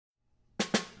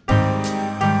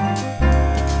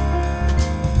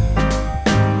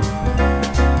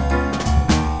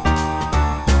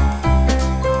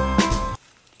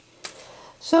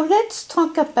let's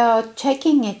talk about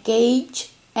checking a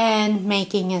gauge and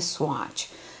making a swatch.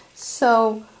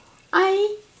 So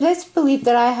let's believe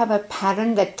that I have a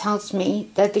pattern that tells me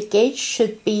that the gauge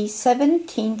should be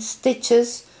 17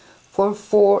 stitches for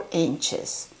 4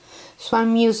 inches. So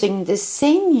I'm using the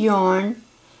same yarn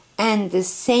and the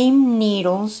same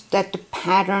needles that the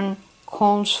pattern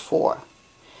calls for.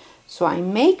 So I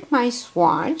make my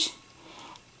swatch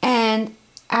and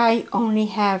I only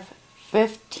have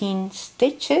 15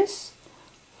 stitches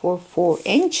for 4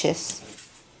 inches.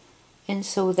 And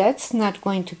so that's not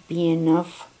going to be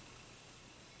enough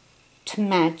to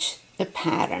match the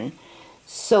pattern.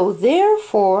 So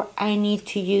therefore I need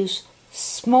to use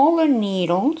smaller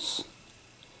needles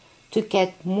to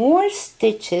get more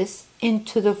stitches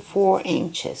into the 4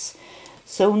 inches.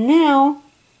 So now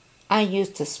I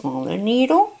used a smaller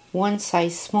needle, one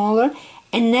size smaller,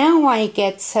 and now I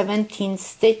get 17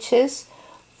 stitches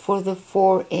for the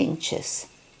 4 inches.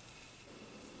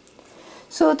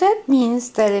 So that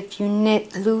means that if you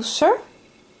knit looser,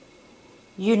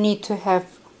 you need to have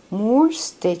more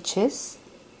stitches,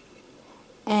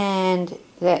 and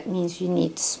that means you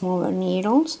need smaller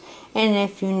needles. And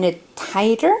if you knit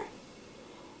tighter,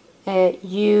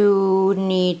 you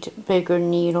need bigger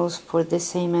needles for the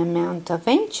same amount of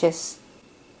inches.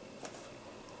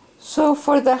 So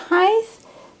for the height,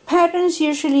 patterns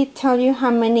usually tell you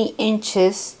how many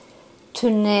inches to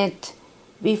knit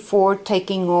before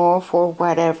taking off or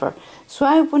whatever. So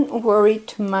I wouldn't worry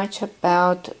too much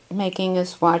about making a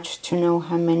swatch to know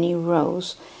how many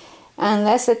rows.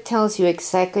 Unless it tells you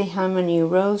exactly how many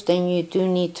rows, then you do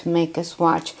need to make a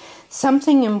swatch.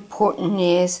 Something important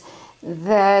is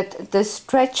that the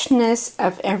stretchiness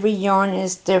of every yarn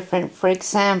is different. For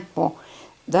example,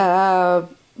 the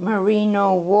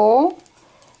merino wool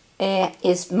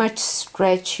is much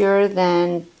stretchier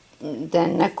than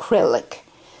acrylic.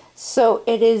 So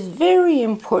it is very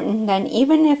important that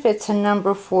even if it's a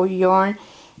number 4 yarn,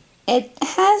 it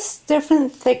has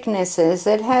different thicknesses,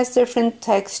 it has different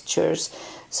textures.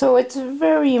 So it's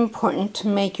very important to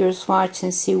make your swatch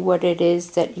and see what it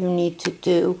is that you need to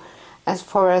do as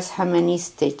far as how many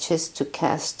stitches to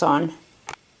cast on.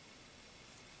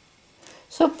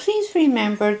 So please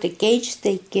remember, the gauge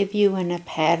they give you in a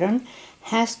pattern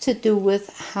has to do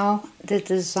with how the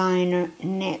designer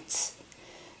knits.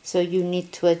 So you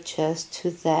need to adjust to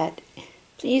that.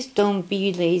 Please don't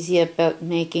be lazy about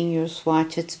making your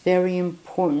swatch. It's very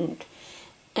important.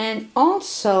 And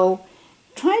also,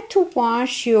 try to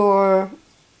wash your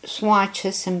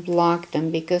swatches and block them,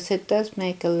 because it does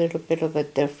make a little bit of a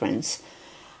difference.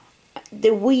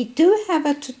 We do have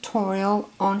a tutorial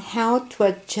on how to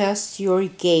adjust your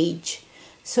gauge,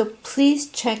 so please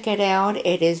check it out.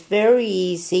 It is very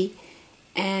easy,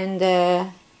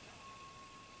 and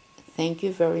thank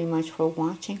you very much for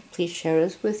watching. Please share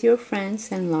us with your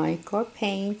friends and like our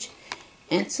page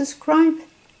and subscribe.